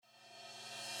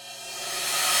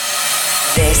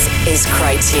This is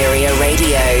Kryteria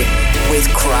Radio with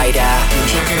Kryder.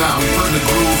 Check it out, bring the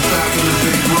groove back in the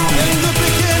big room. In the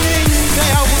beginning,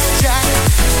 there was Jack,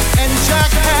 and Jack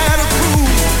had a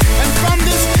groove, and from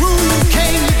this groove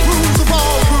came the grooves of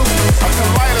all grooves. A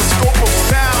kaleidoscope of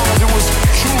sound, it was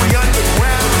truly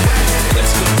underground.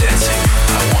 Let's go dancing.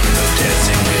 I wanna go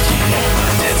dancing with you.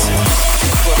 Dancing.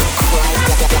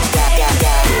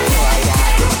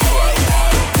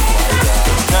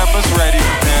 Campus ready,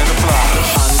 prepare to fly.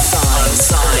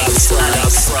 Unsigned, This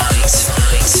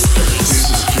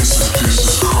is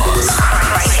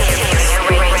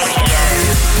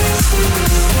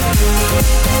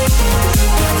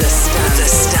The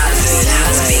standard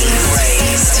has been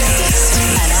raised.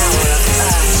 An hour of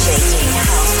earth-shaking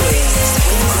house grooves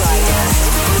with Kryder.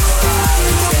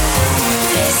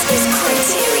 This is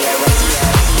Kryteria Radio.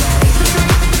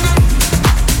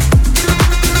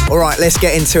 Alright, let's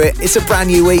get into it. It's a brand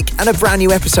new week and a brand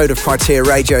new episode of Kryteria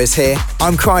Radio is here.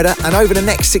 I'm Kryder, and over the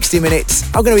next 60 minutes,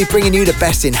 I'm going to be bringing you the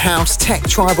best in house, tech,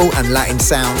 tribal and Latin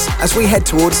sounds as we head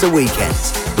towards the weekend.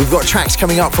 We've got tracks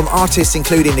coming up from artists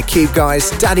including the Cube Guys,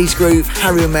 Daddy's Groove,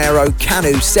 Harry Romero,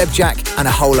 Canu, Seb Jack and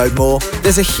a whole load more.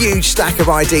 There's a huge stack of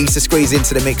IDs to squeeze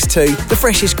into the mix too, the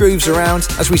freshest grooves around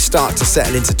as we start to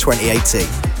settle into 2018.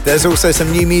 There's also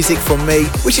some new music from me,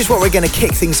 which is what we're going to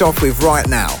kick things off with right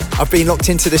now. I've been locked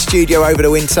into the studio over the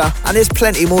winter, and there's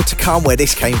plenty more to come where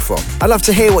this came from. I'd love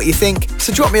to hear what you think,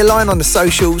 so drop me a line on the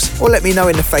socials or let me know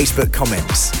in the Facebook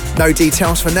comments. No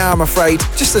details for now, I'm afraid,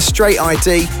 just a straight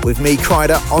ID with me,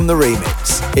 Kryder, on the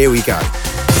remix. Here we go.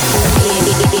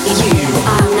 You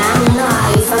are now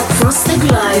live across the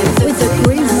globe with the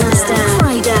Groove Master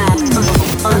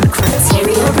Kryder on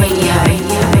Kryteria Radio.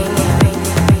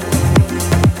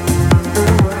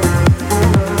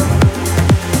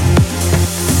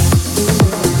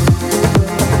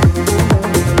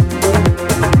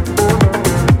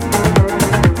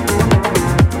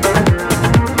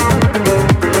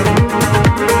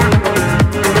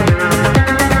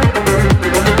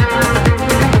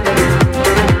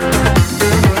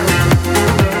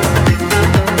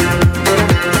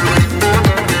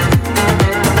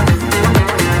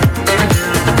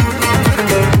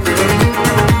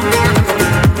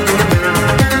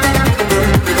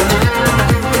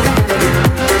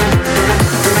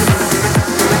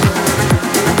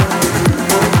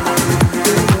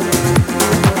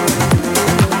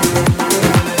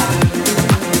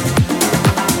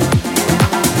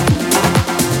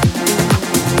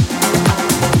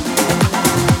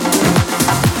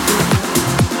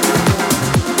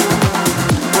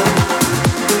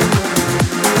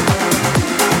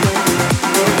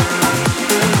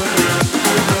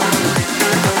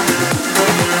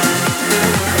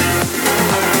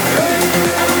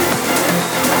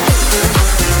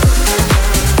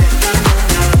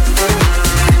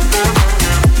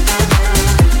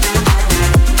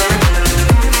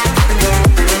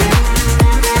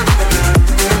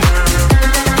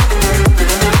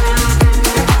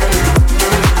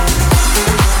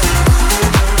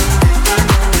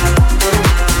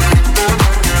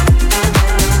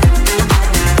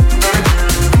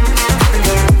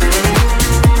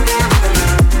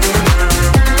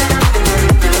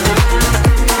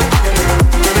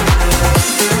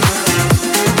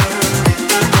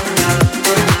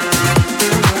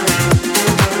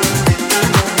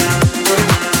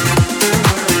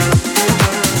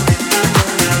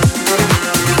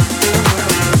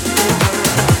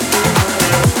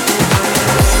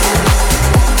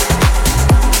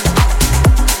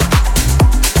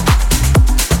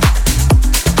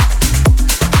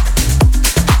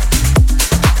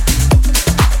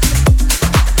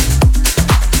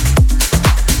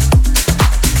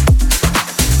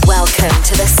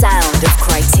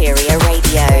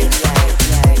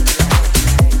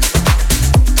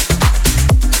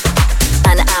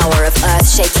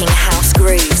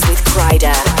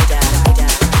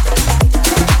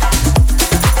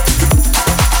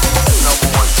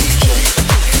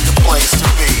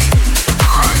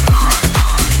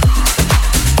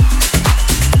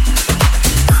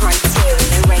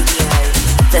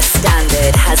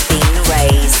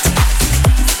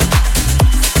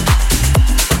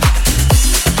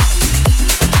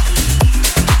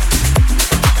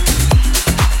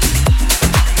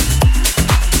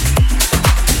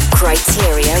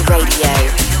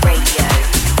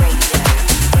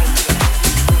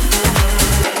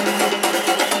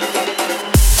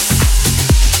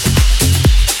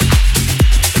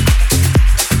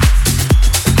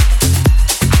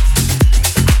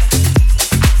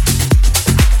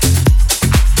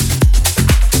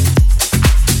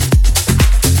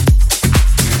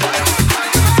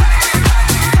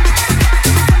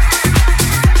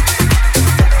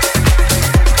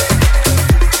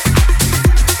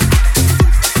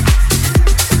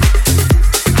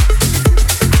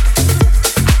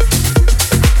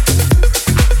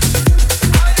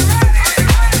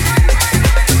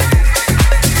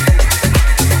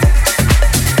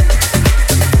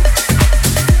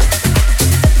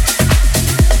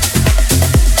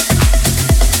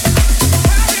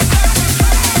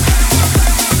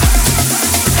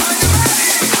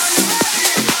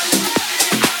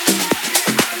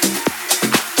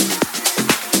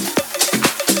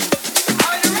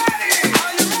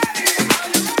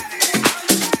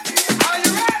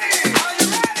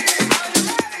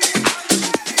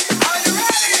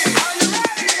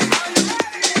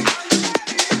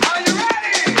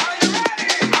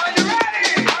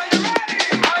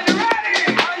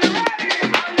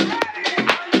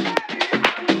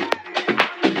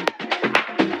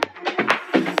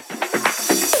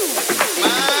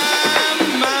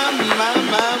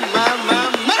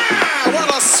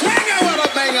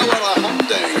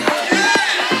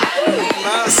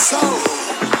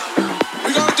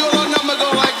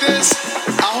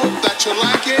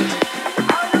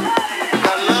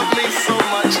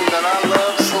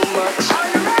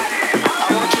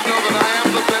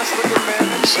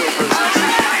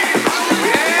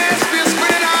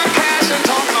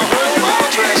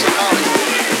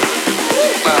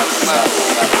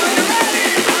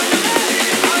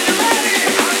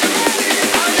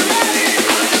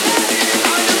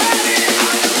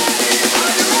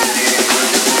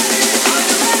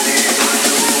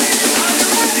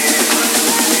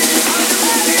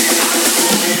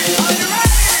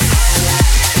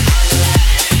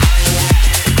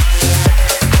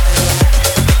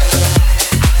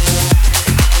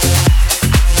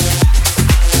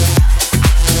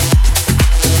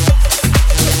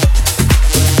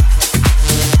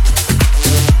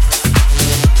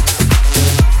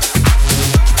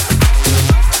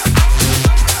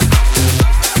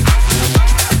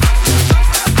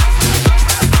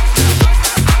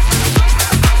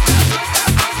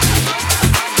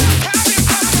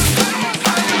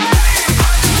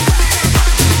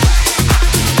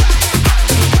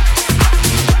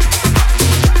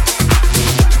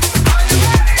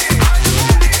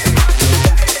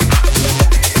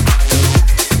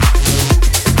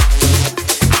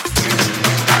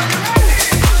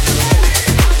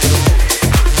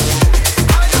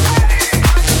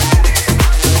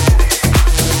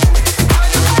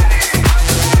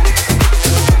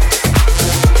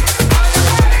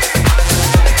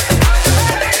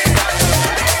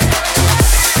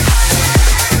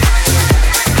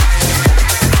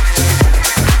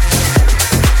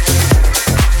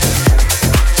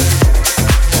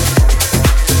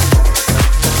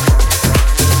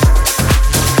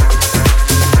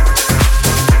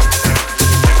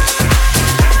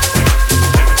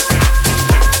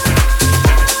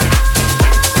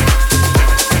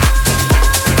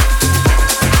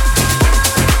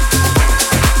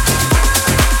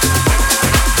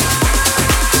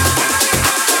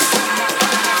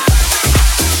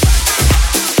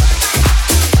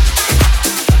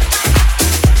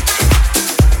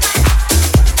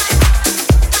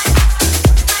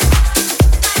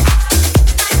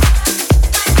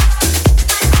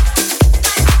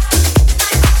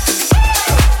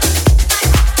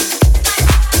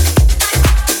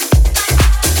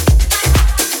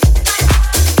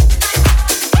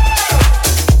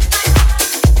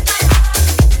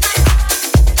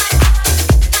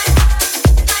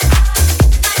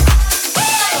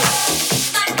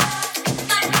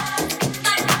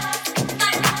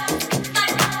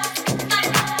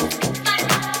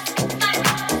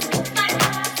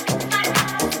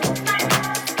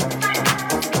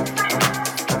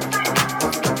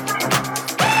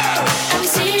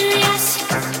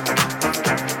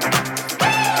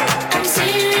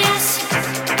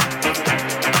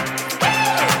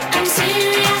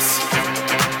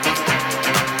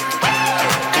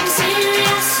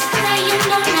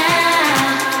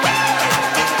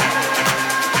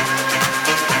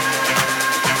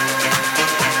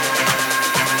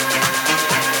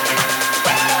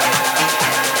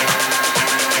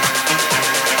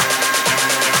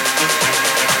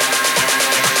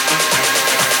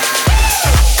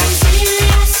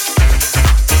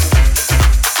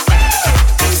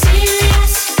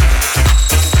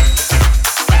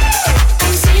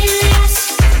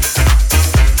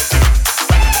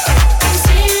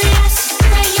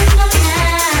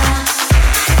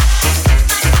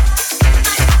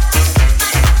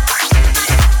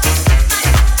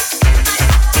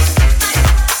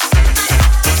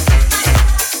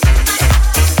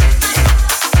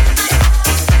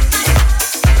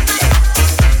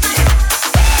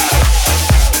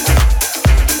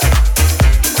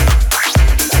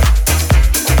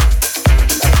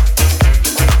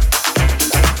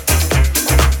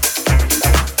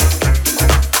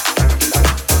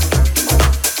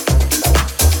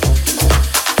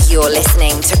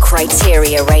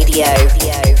 Kryteria Radio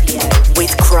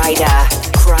with Kryder.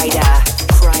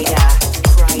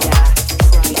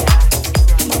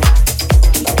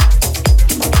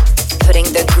 Putting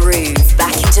the groove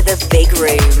back into the big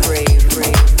room.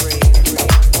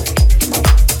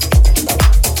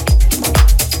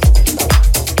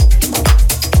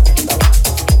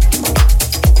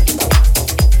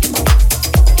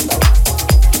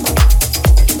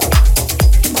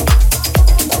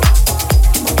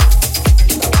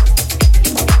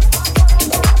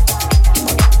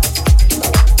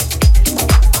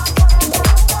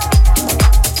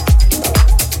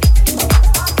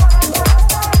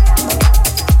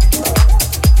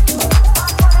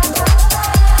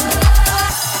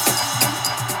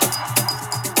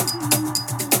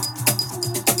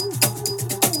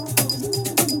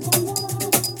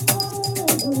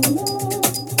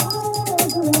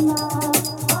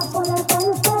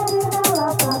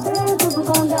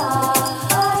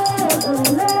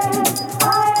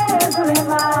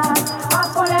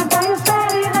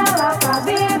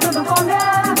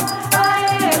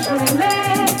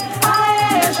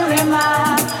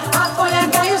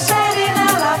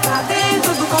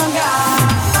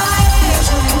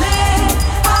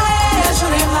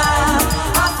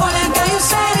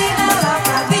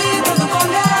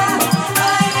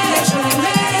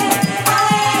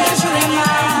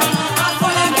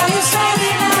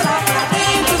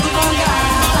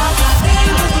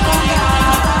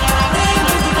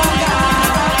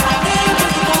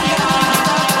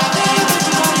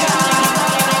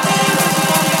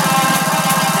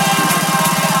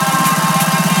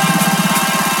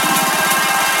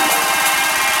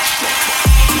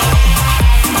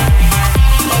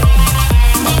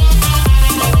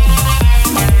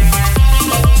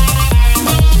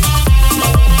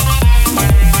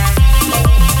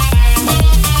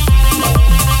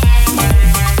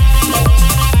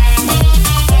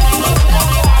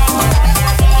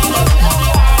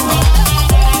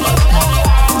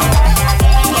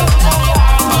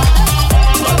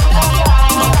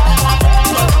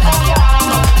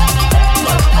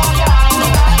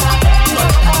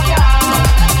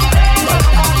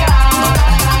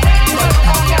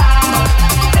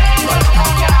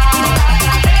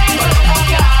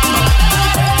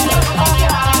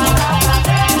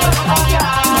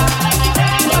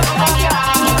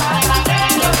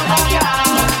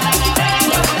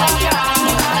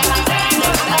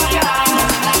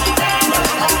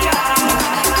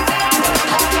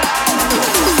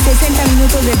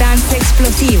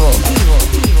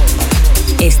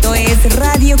 Esto es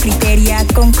Radio Kryteria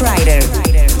con Kryder.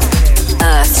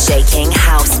 Earth-shaking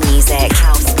house music.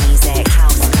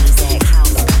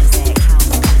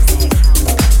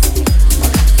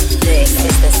 This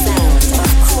is the sound of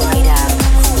Kryder.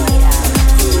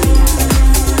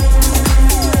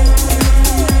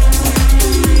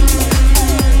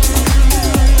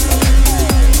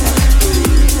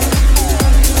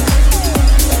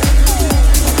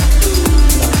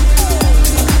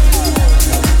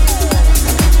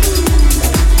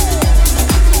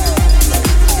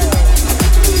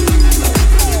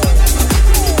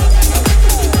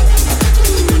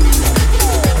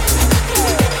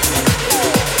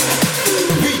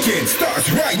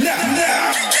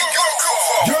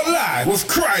 With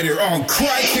Kryder on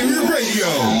Kryteria Radio.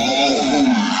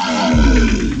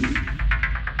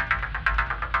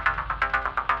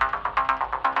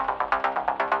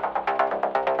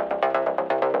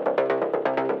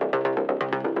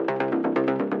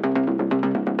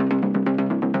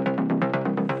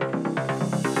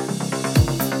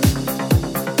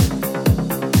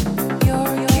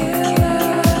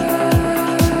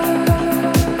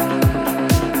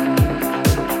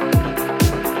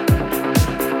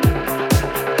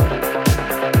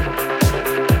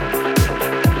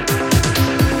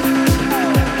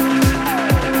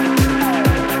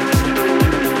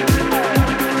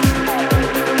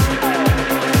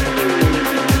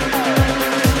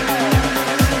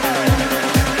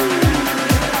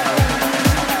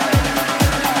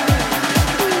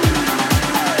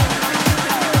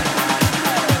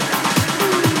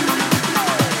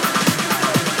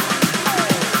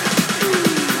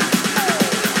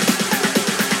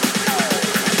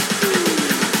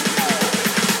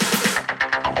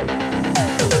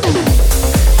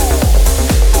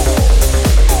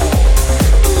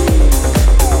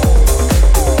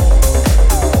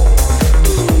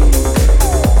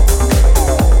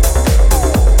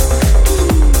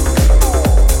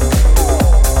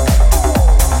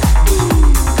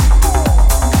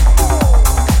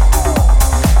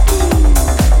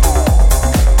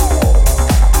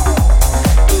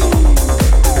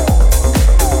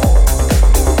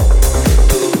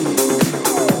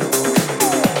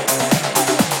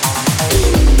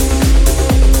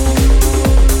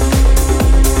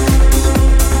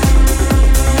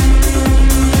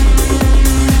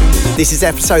 This is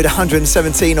episode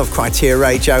 117 of Criteria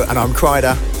Radio, and I'm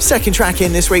Kryder. Second track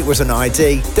in this week was an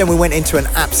ID. Then we went into an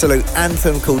absolute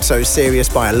anthem called So Serious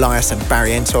by Elias and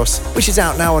Barrientos, which is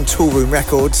out now on Toolroom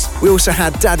Records. We also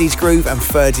had Daddy's Groove and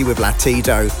Ferdy with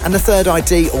Latido, and the third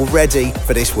ID already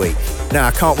for this week. Now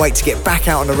I can't wait to get back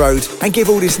out on the road and give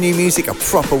all this new music a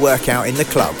proper workout in the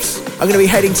clubs. I'm going to be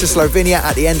heading to Slovenia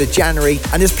at the end of January,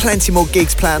 and there's plenty more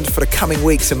gigs planned for the coming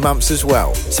weeks and months as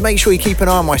well. So make sure you keep an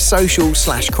eye on my socials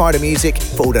 /Kryder Music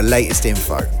for all the latest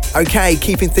info. Okay,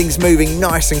 keeping things moving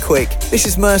nice and quick. This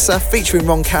is Mercer featuring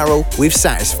Ron Carroll with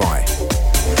Satisfy.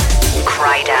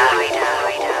 Kryder.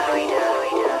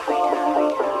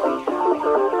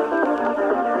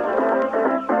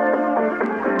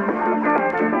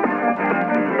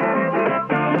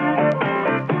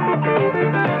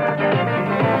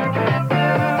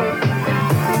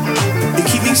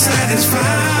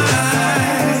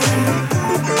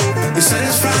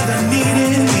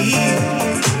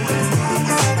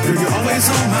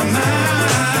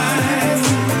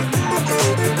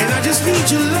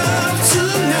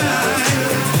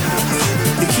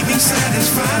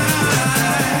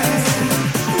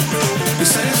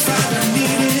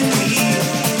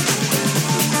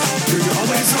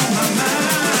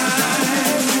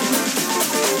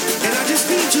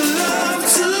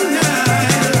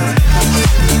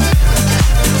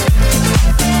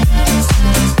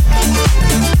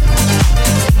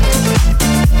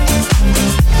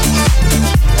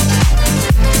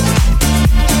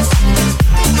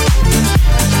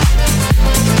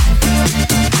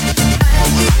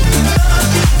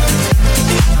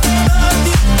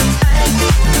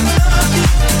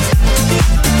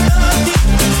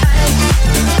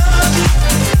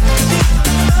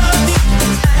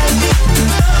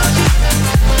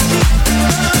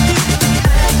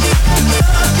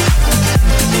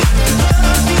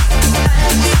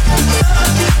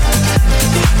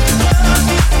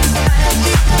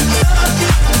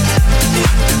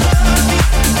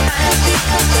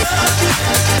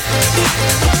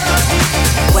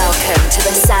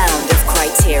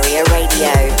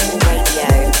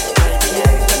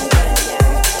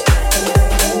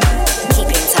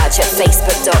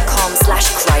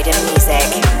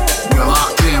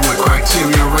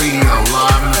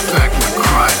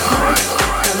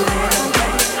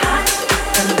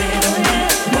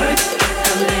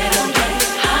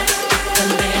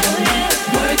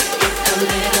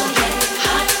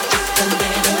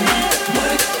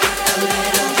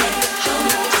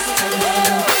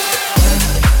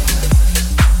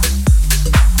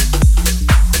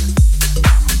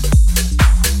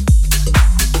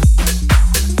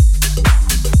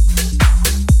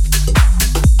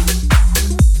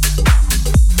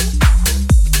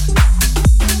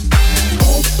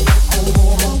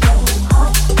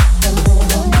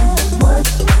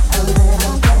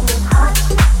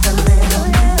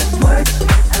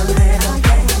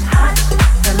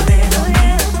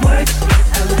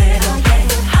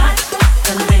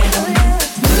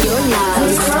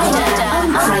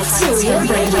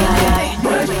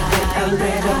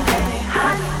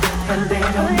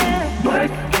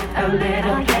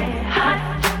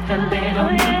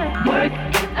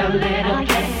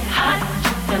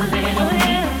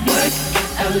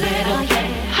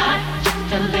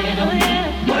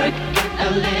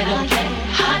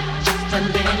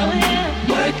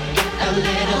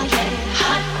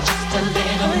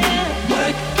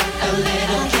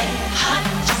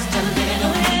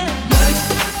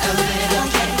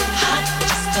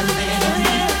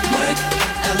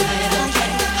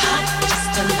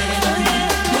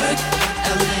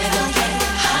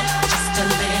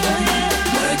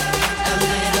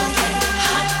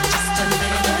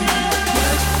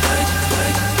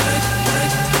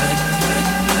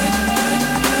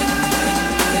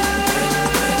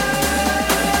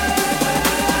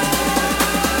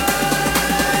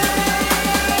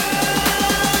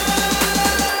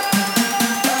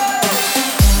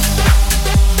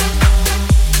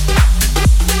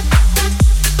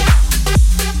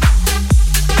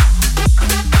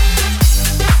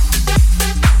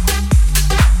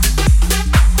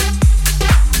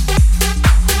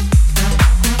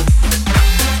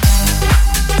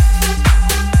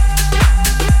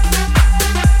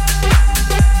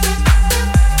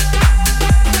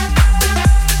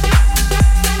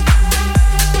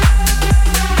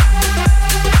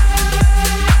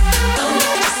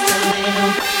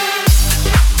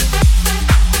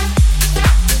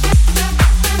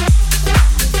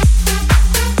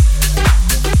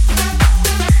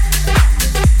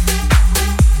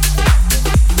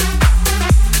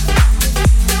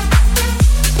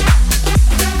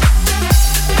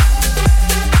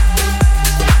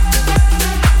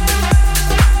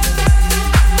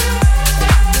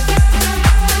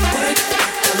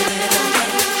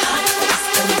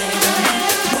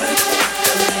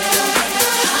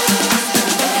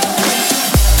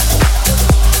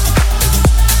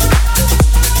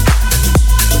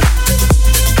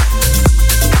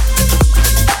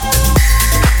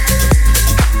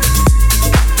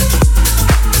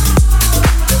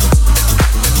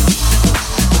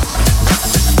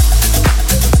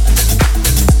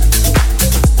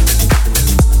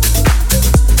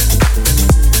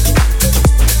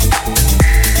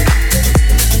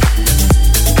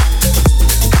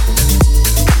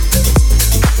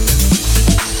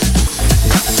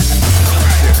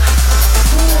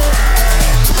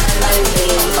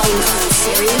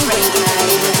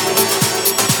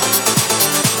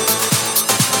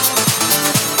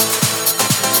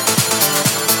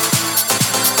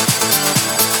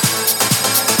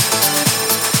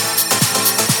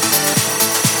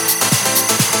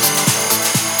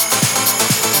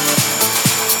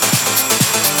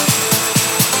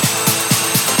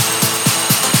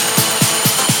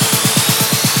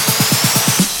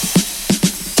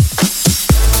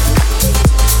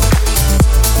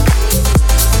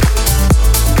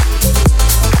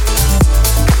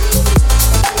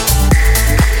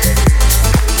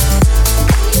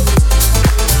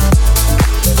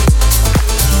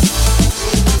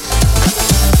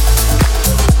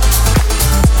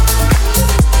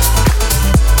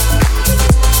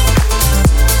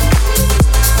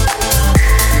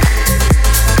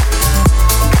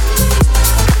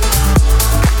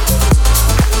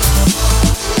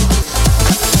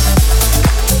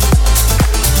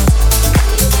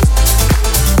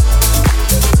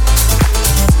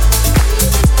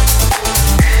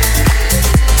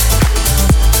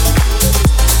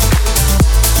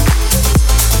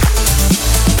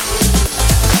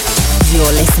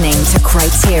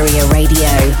 Criteria Radio.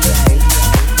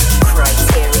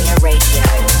 Criteria Radio.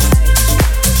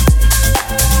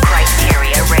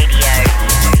 Criteria Radio.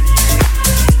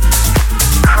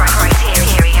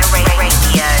 Criteria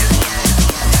Radio.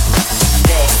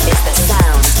 This is the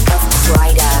sound of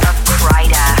Kryder.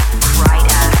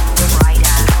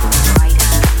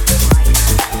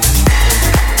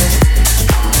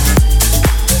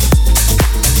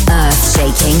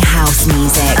 Earth-shaking house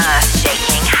music.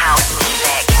 Earth-shaking house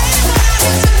music.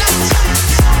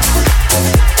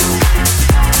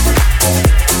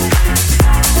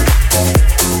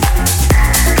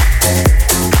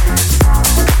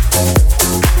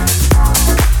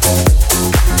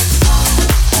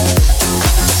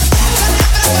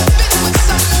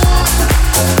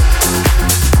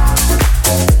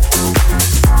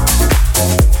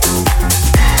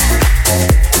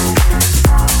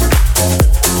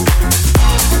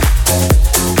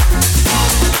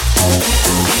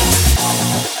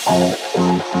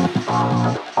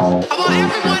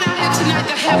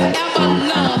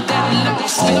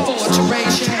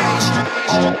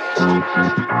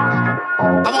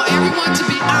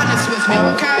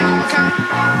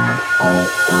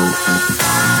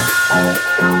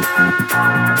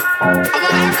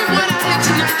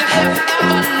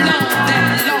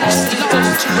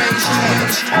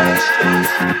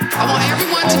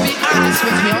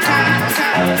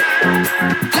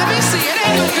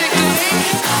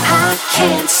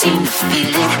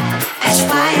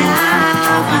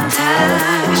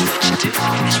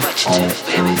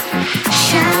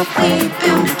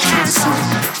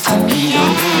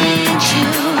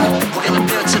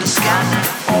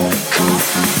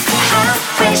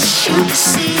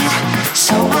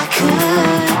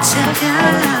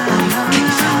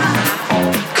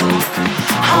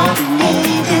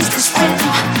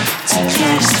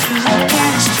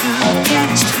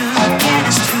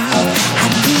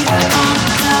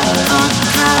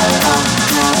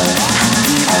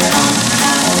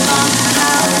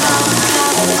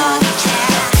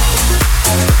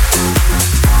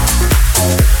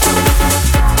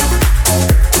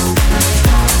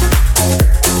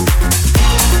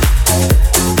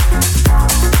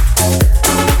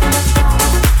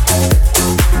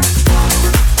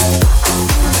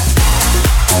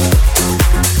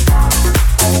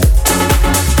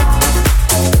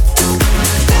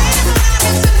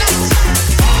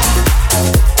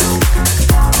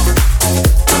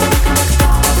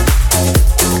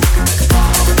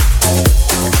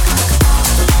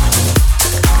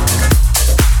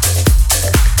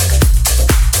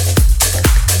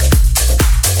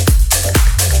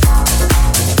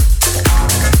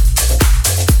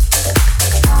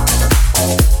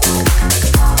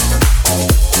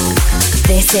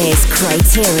 This is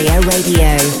Criteria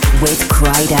Radio with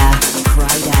Kryder.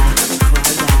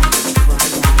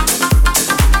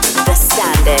 The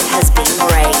standard has been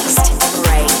raised.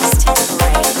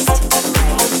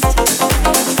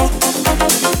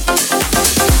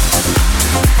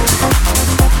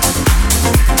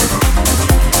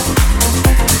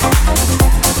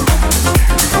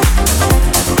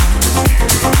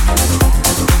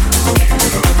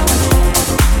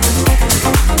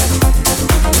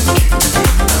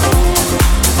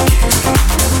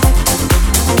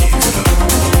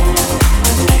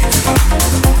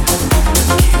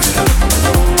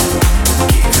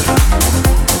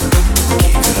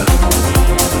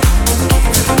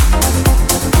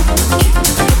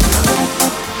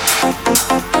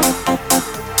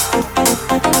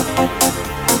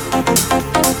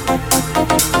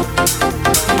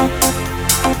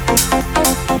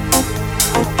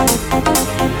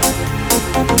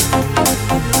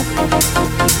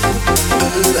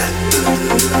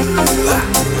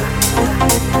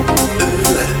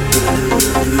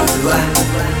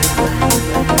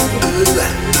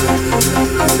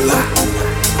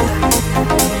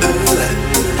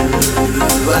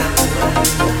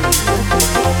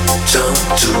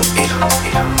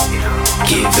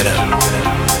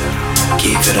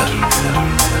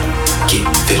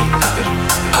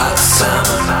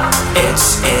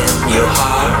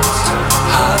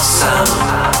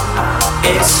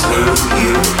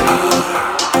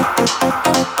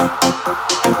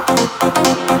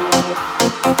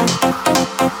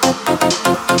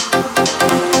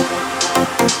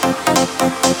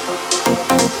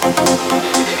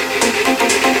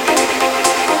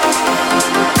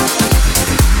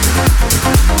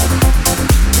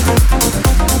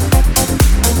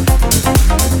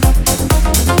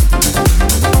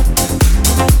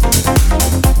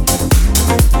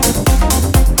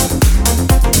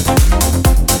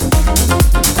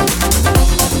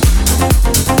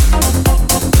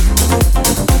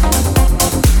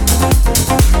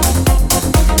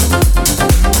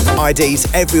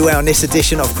 IDs everywhere on this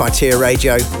edition of Criteria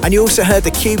Radio. And you also heard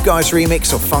the Cube Guys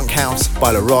remix of Funk House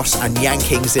by La Ross and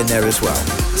Yankings in there as well.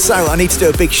 So I need to do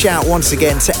a big shout once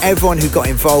again to everyone who got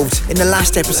involved in the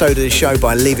last episode of the show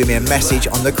by leaving me a message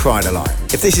on the Kryder line.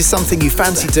 If this is something you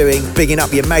fancy doing, bigging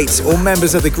up your mates or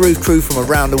members of the Groove Crew from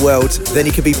around the world, then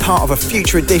you can be part of a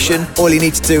future edition. All you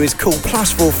need to do is call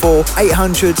 +44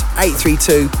 800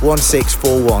 832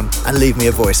 1641 and leave me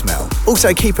a voicemail.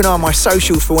 Also keep an eye on my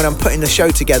socials for when I'm putting the show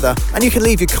together, and you can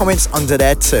leave your comments under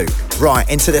there too. Right,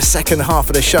 into the second half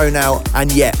of the show now,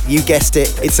 and yeah, you guessed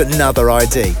it, it's another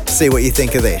ID. See what you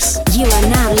think of this. You are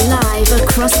now live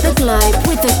across the globe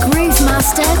with the Groove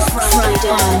Master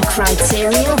Kryder on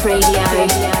Criteria Radio.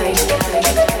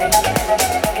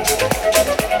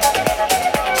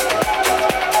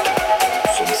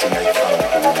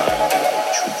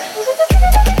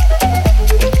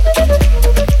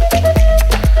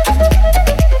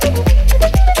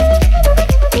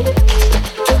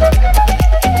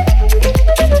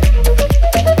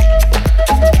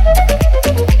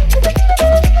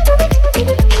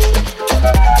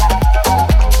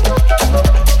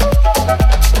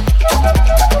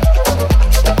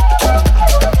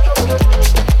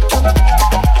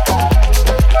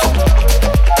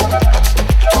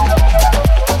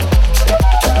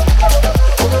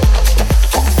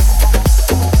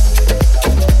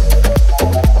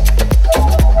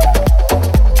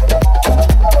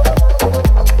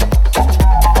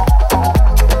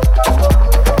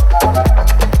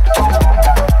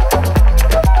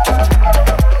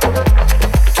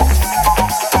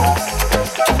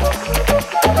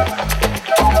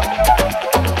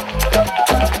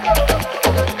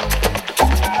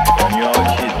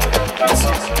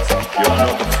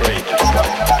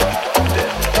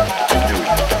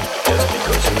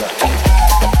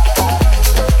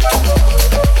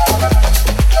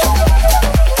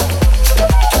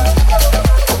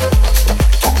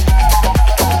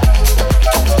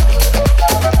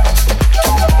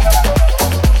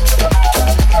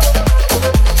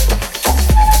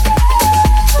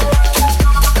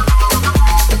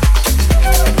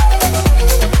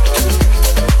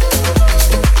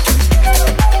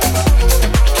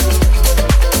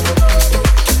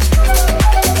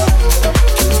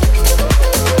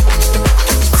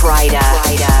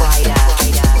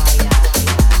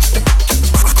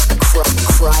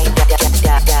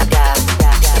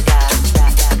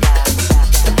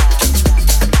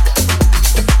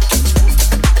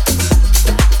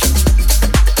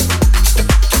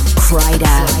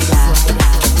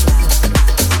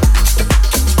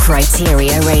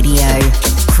 Criteria Radio.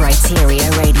 Criteria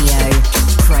Radio.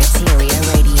 Criteria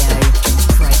Radio.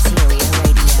 Criteria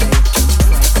Radio.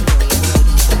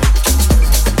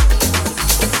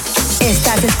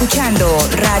 Estás escuchando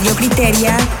Radio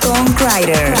Criteria con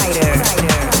Kryder.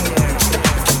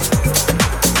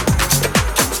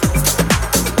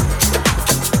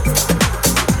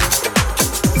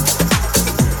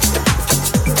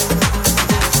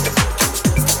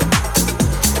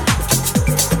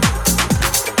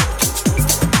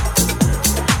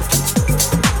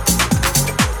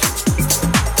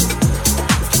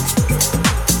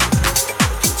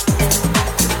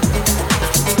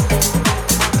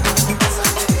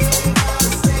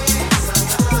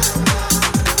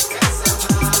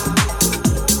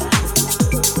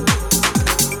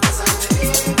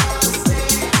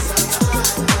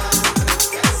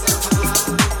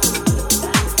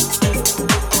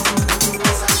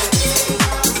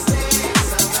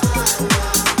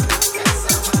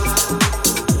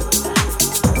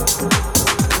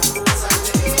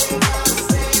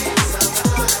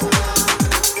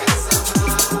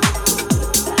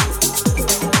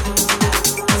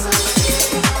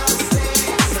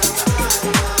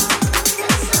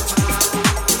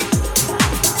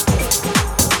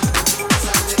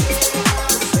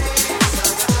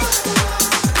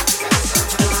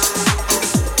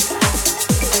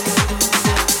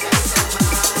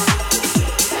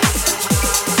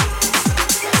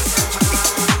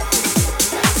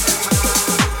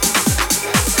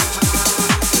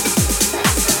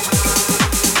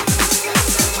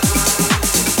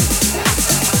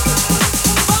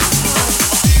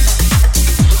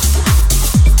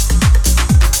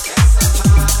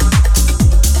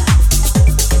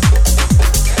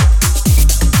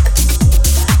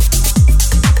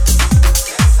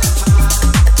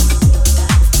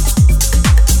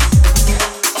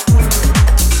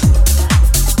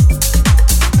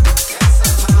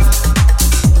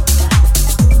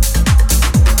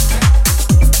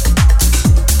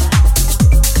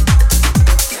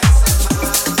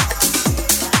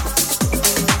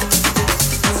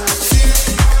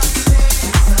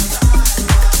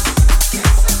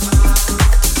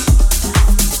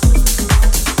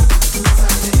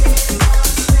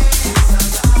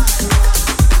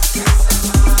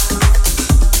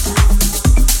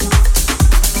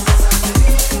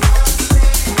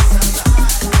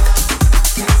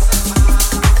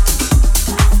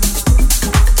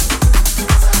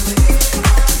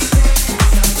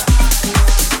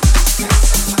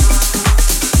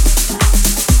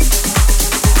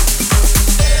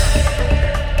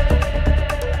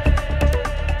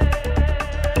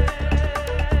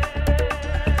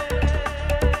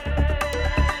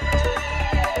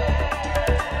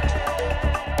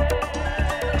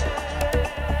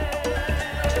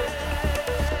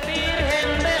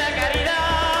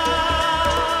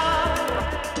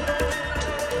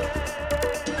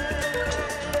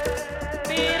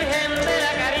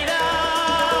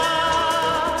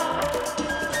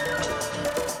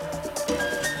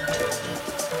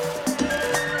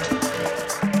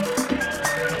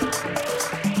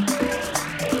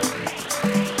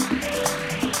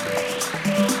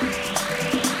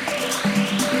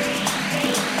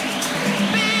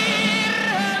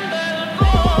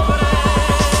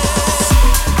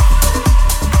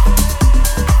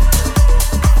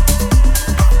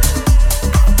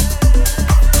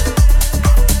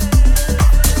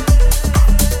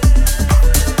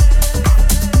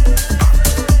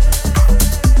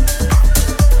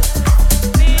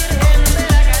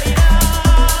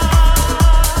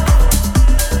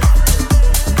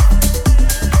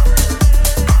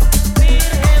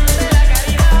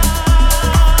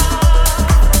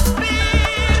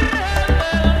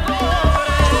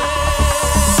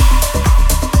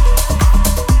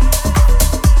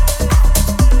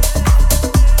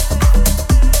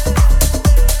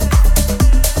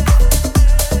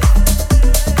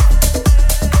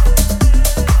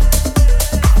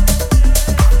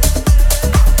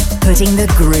 putting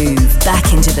the groove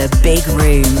back into the big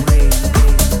room.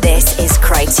 This is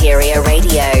Criteria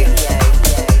Radio.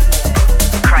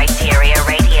 Criteria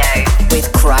Radio with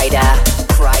Kryder.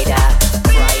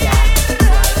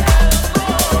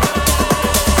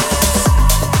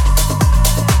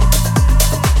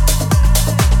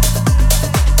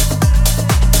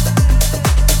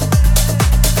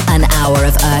 An hour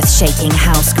of earth-shaking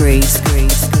house grooves.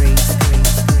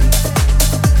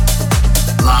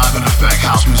 Live in effect,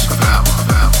 house music forever.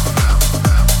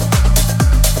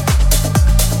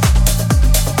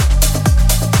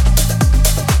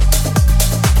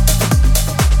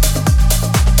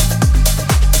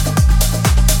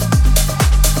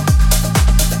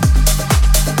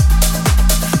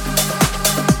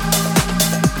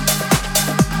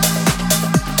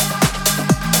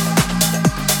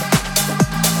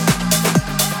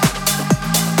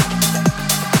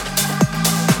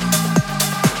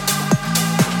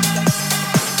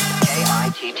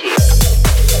 KITT.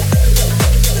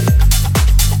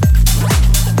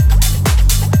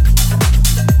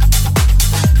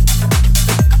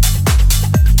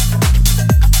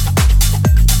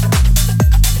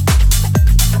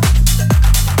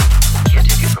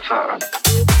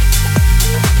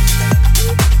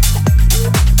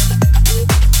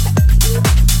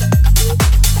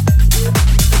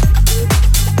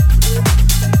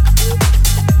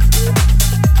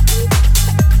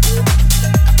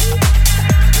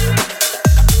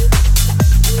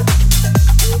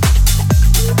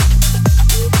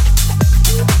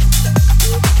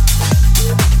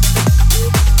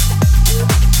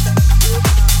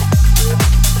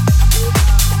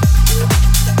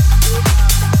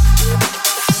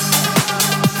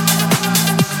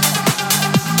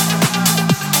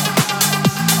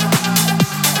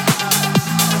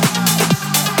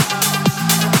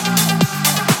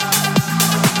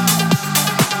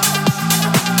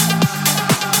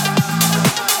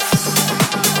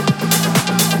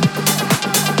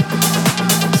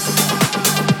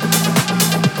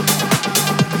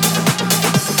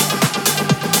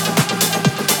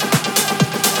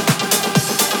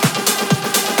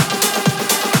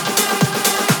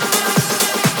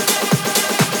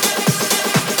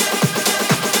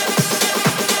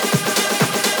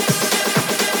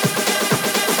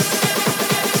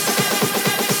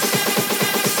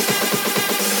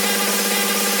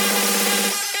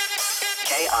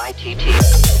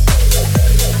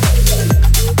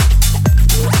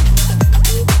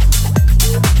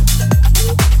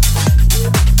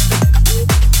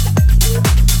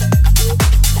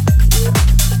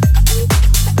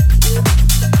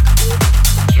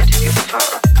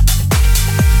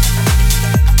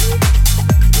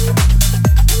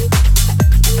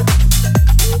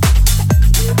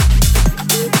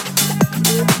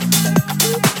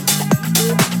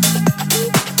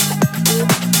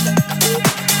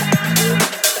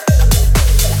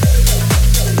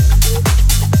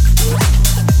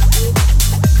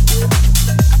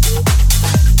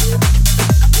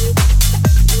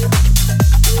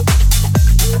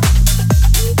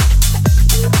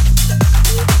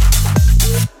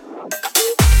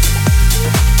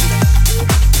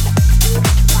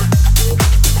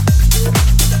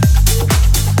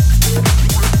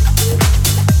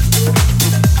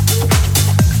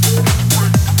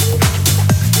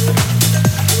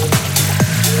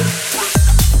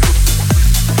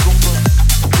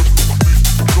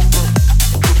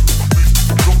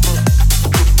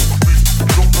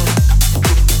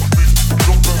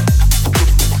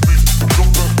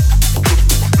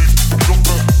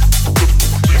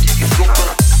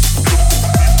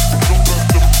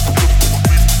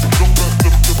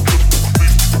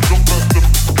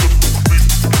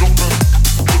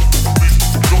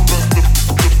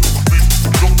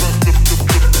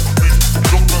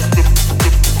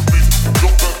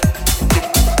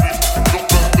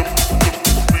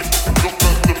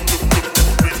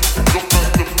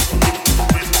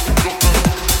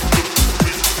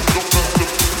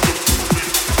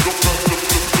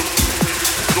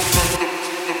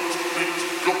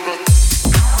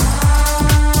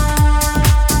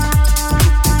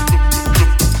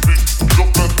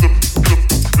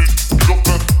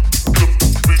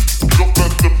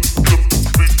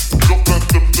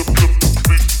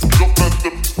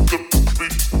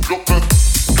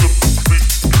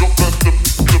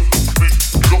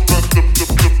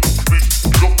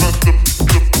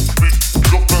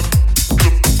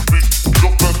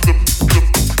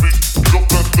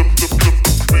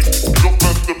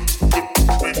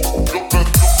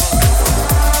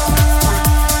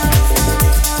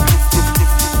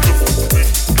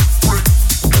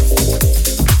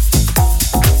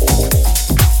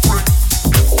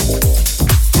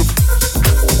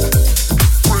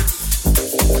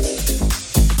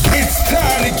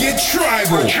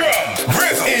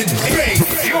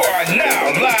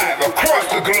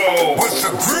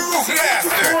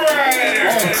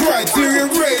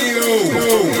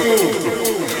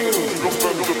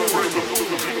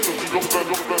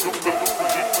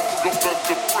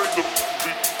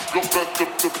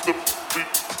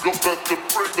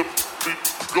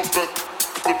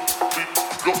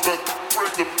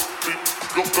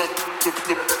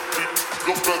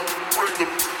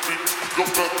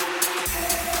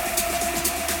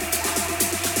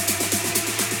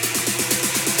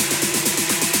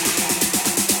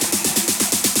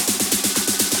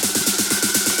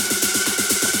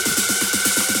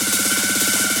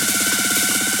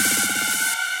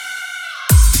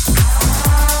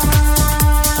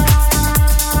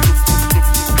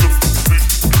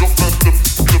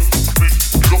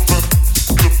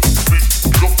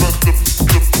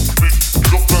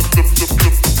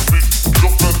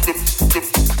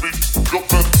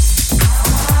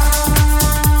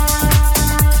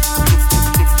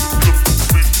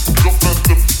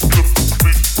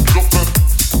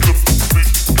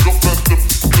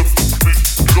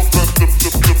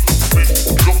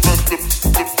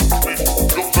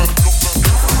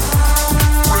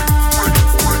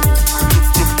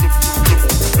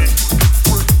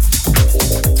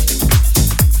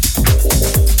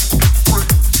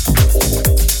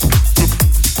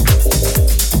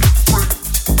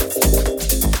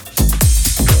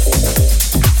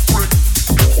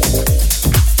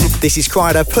 This is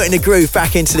Kryder putting the groove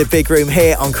back into the big room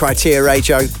here on Kryteria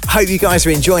Radio. Hope you guys are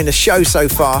enjoying the show so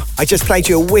far. I just played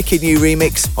you a wicked new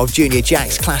remix of Junior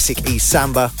Jack's classic East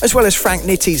Samba, as well as Frank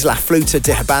Nitti's La Fluta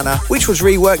de Habana, which was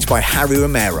reworked by Harry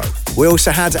Romero. We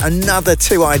also had another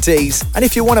 2 IDs, and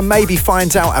if you want to maybe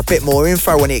find out a bit more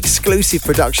info on the exclusive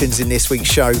productions in this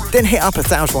week's show, then hit up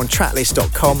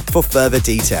 1001tracklist.com for further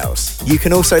details. You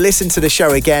can also listen to the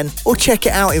show again or check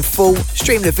it out in full,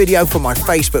 stream the video from my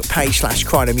Facebook page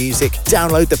 /Kryder Music,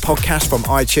 download the podcast from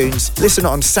iTunes, listen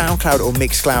on SoundCloud or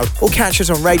Mixcloud, or catch us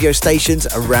on radio stations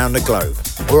around the globe.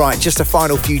 Alright, just a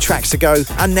final few tracks to go,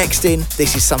 and next in,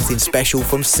 this is something special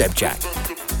from Sebjak.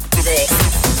 This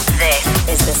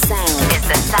is the sound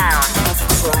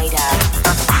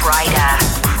of Kryder.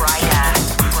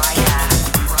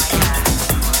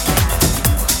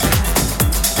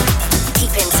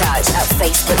 Keep in touch at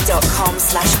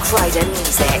facebook.com/Kryder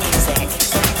Music.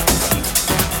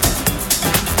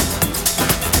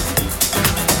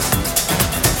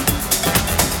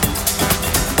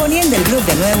 Poniendo el groove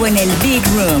de nuevo en el Big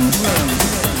Room.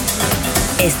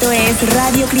 Esto es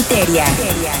Radio Kryteria.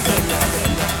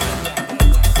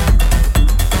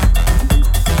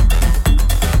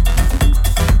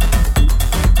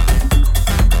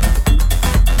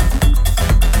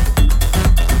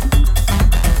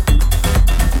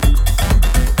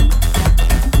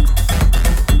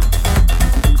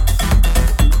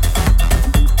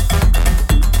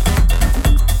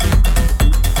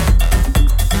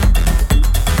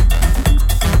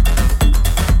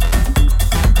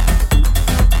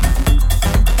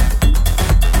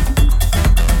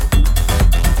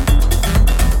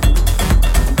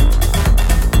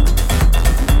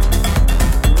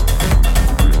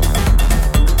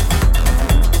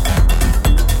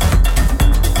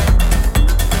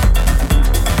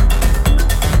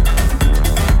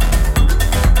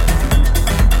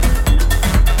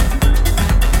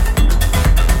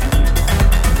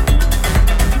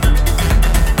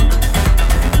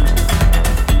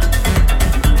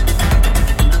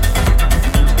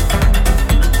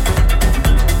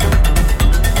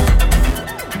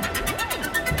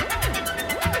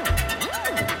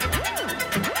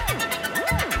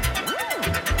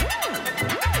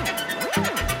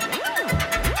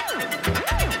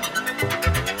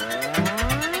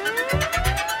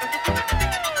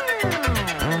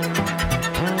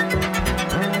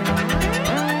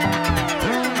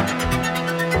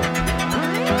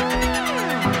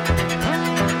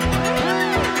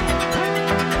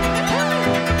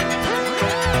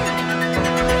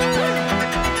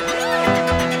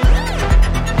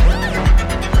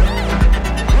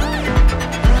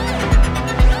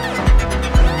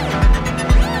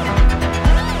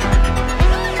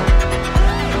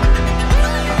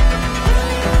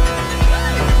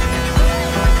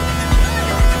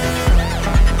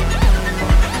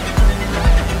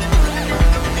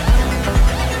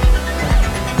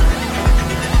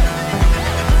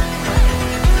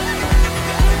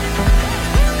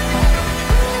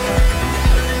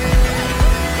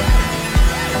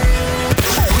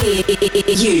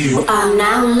 You are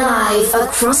now live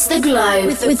across the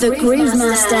globe with the Groove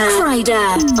Master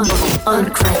Kryder on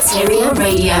Kryteria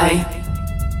Radio.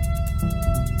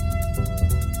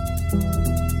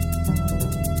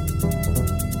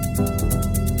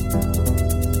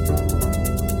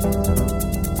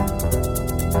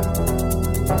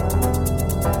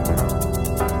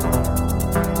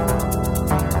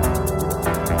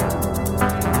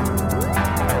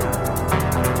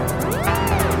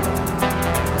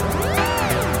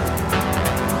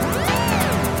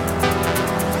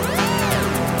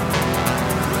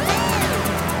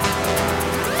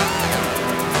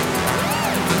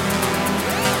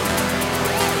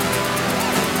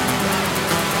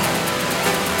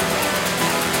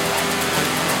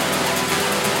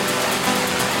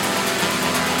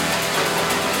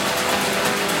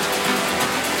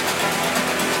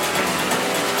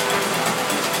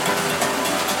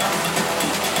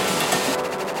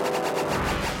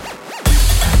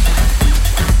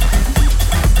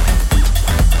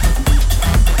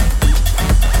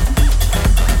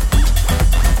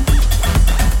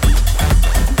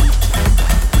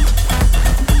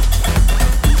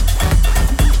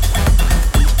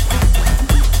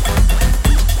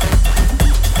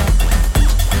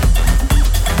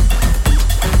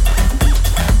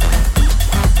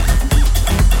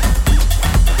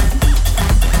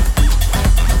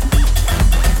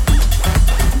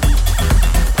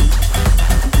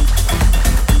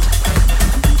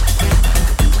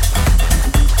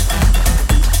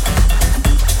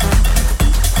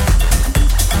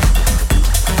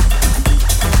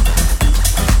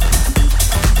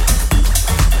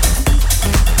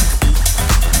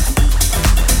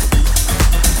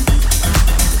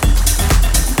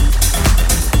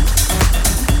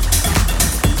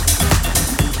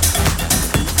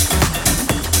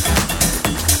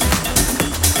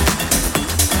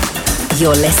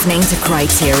 You're listening to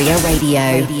Criteria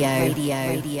Radio.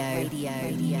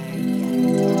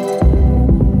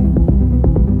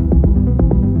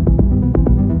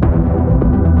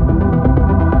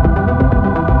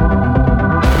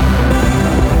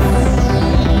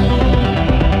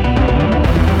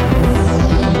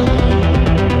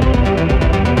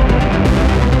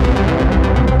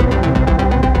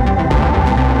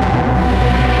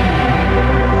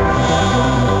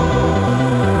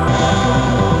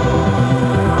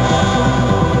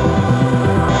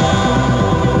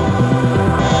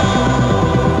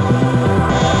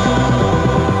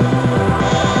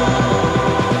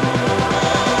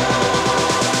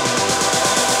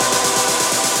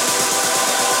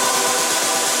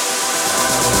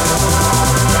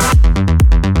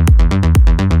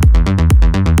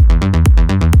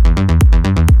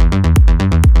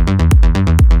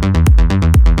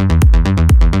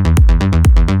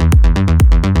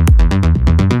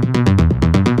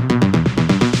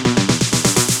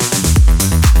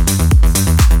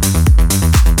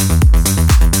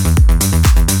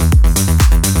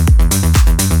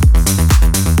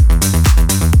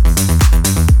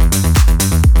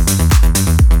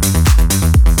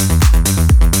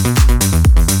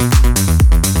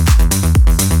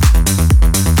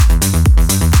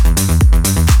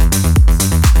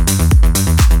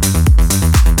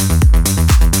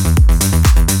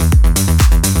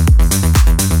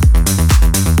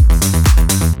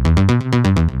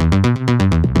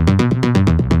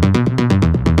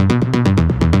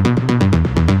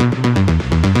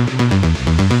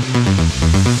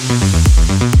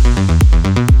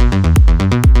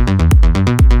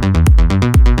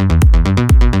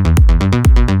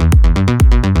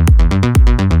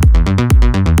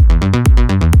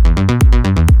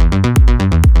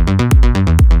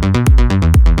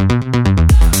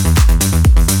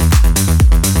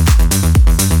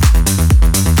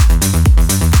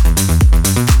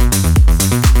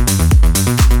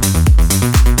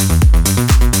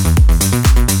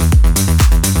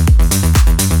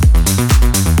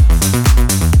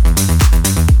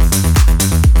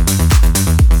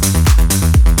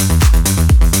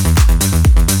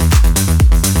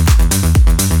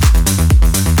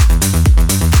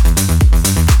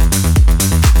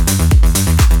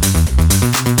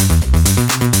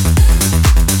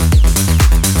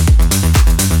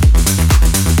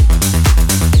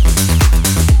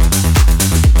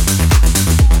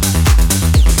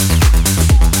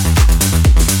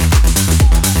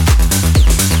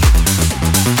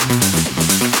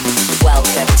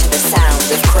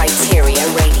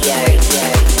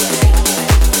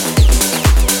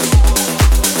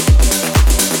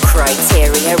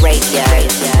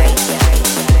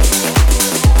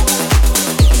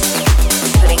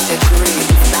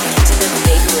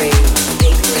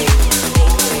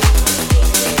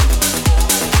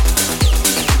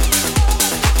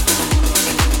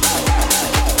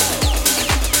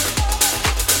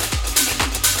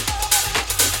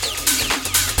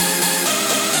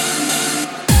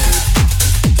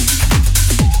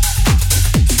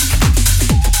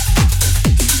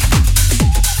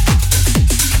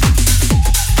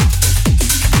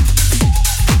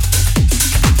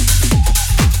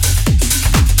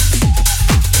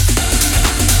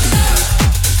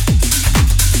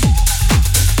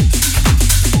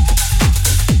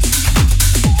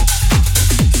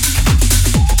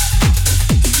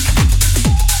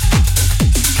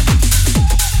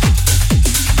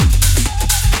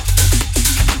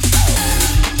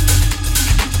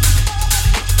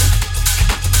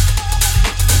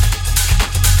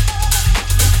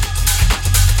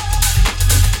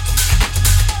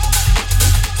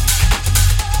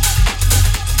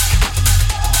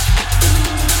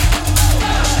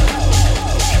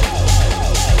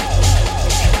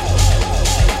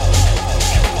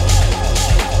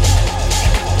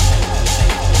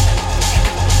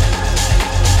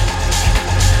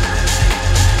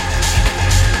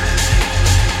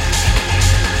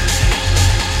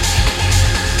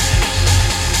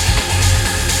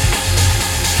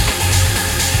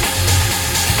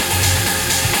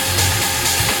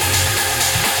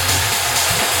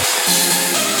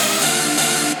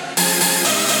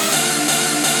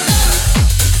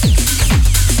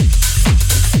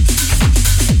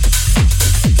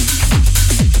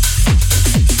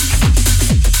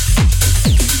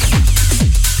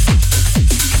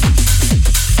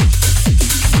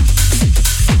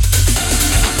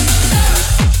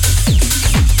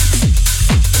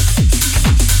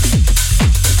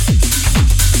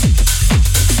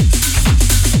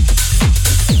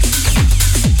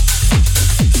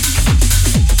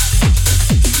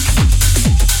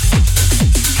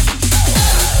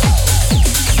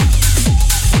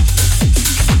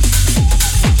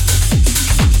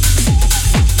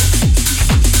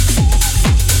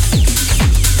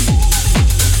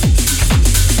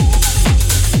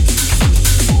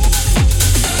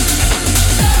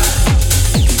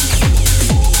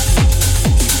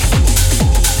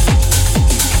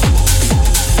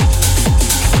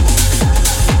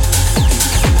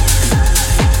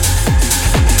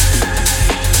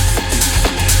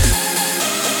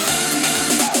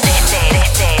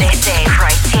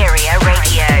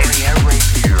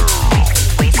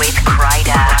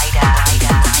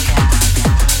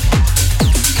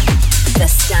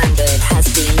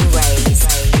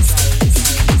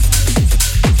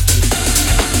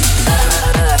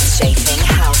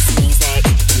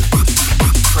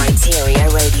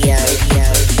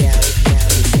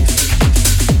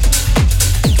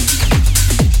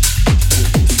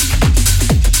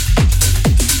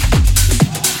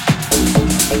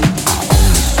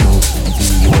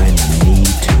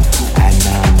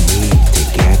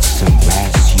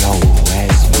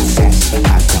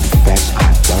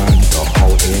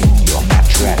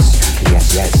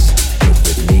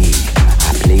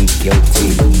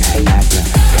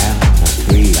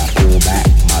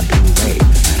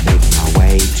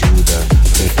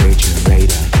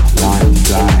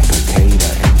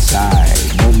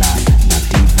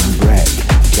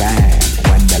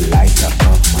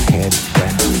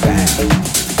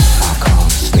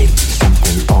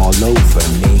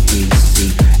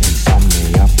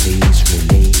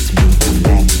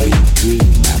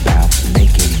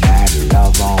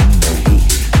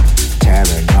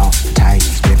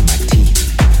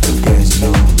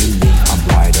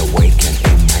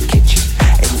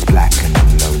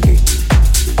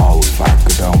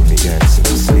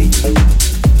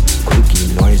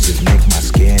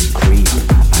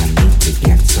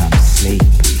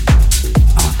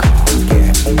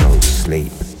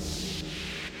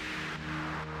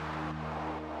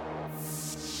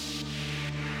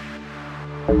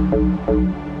 I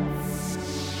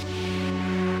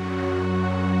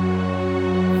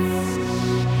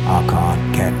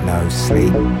can't get no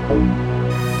sleep.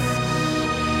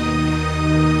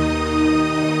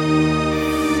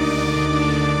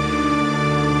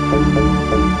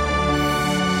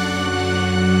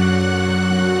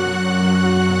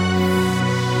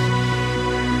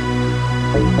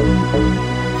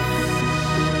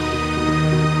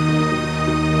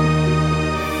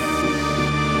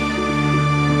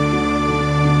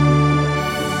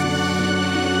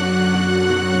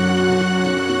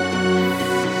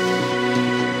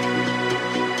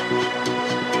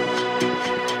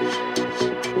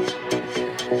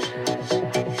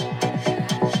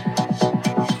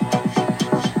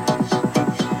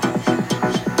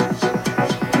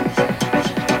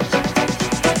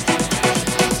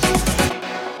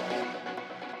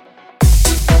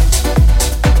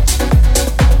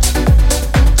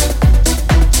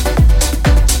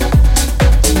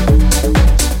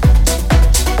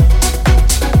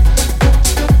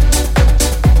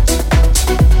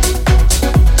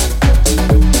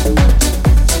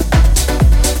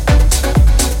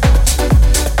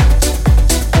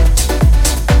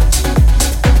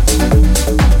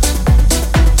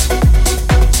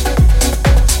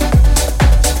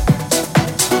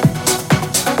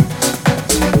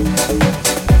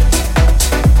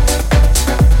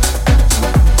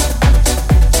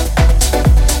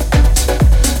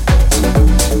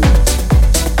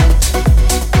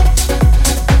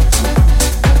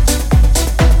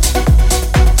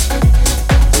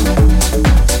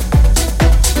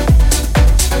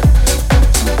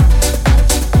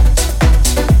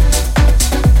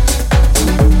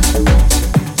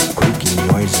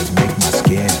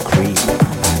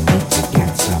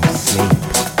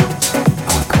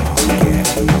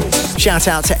 Shout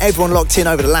out to everyone locked in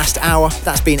over the last hour.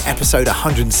 That's been episode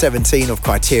 117 of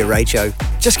Criteria Radio.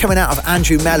 Just coming out of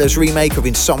Andrew Mellor's remake of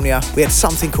Insomnia, we had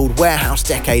something called Warehouse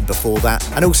Decade before that,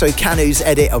 and also Canu's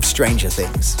edit of Stranger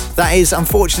Things. That is,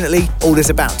 unfortunately, all there's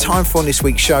about time for on this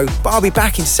week's show, but I'll be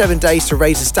back in 7 days to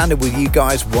raise the standard with you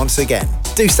guys once again.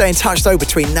 Do stay in touch though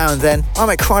between now and then. I'm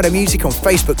at Kryder Music on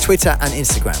Facebook, Twitter and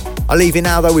Instagram. I'll leave you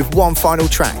now though with one final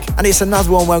track, and it's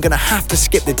another one where I'm going to have to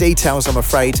skip the details, I'm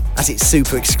afraid, as it's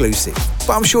super exclusive.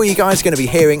 But I'm sure you guys are going to be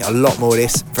hearing a lot more of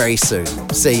this very soon.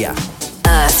 See ya.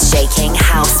 Earth-shaking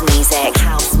house music.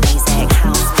 House music.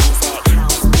 House music.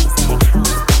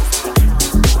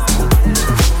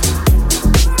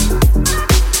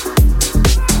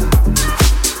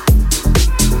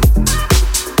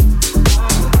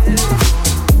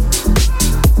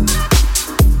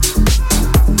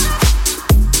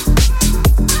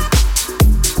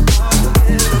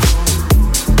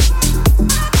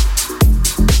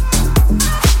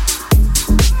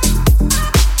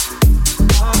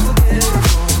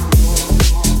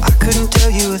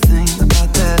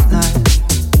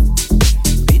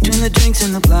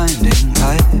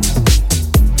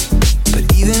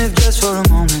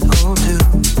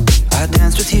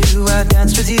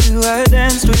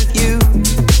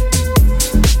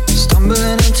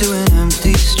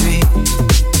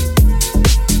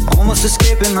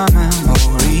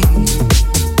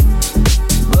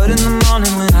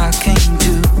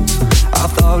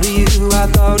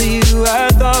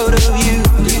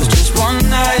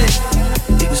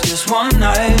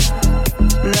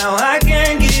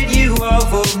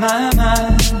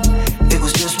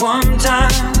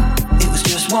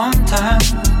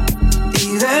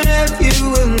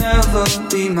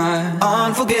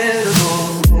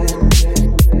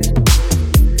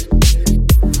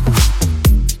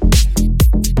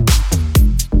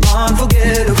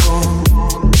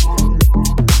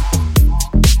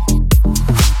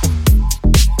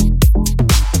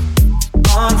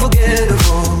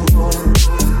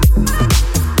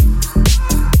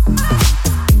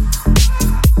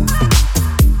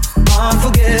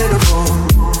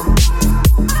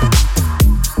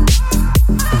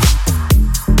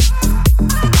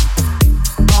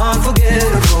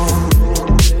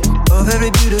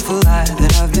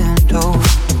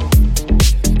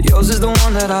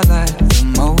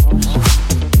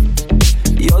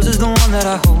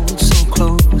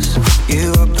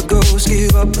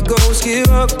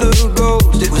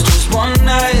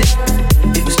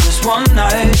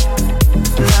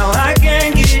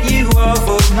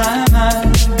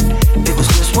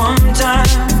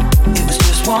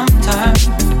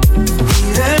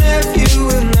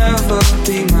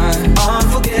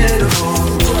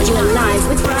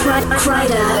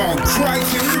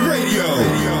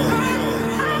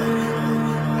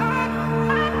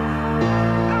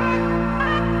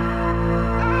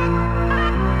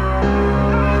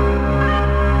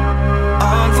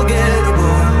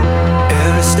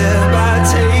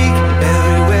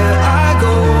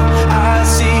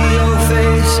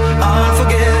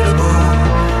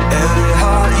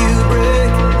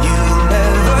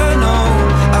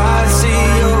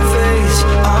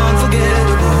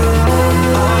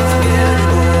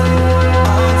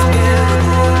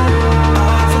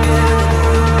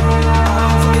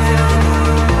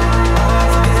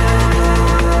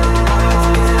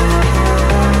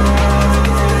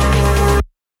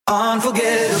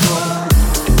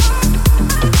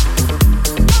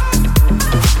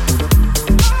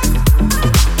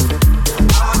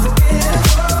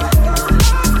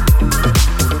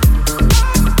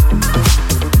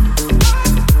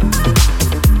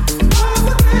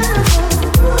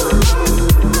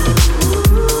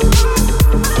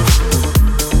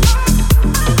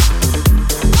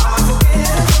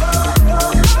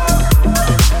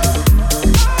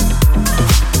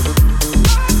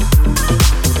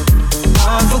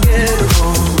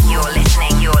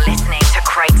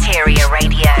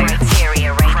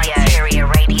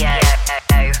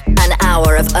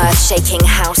 Making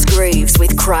house grooves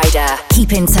with Kryder.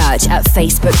 Keep in touch at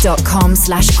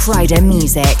facebook.com/Kryder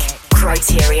Music.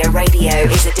 Kryteria Radio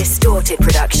is a Distorted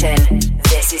production.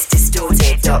 This is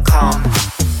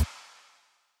distorted.com.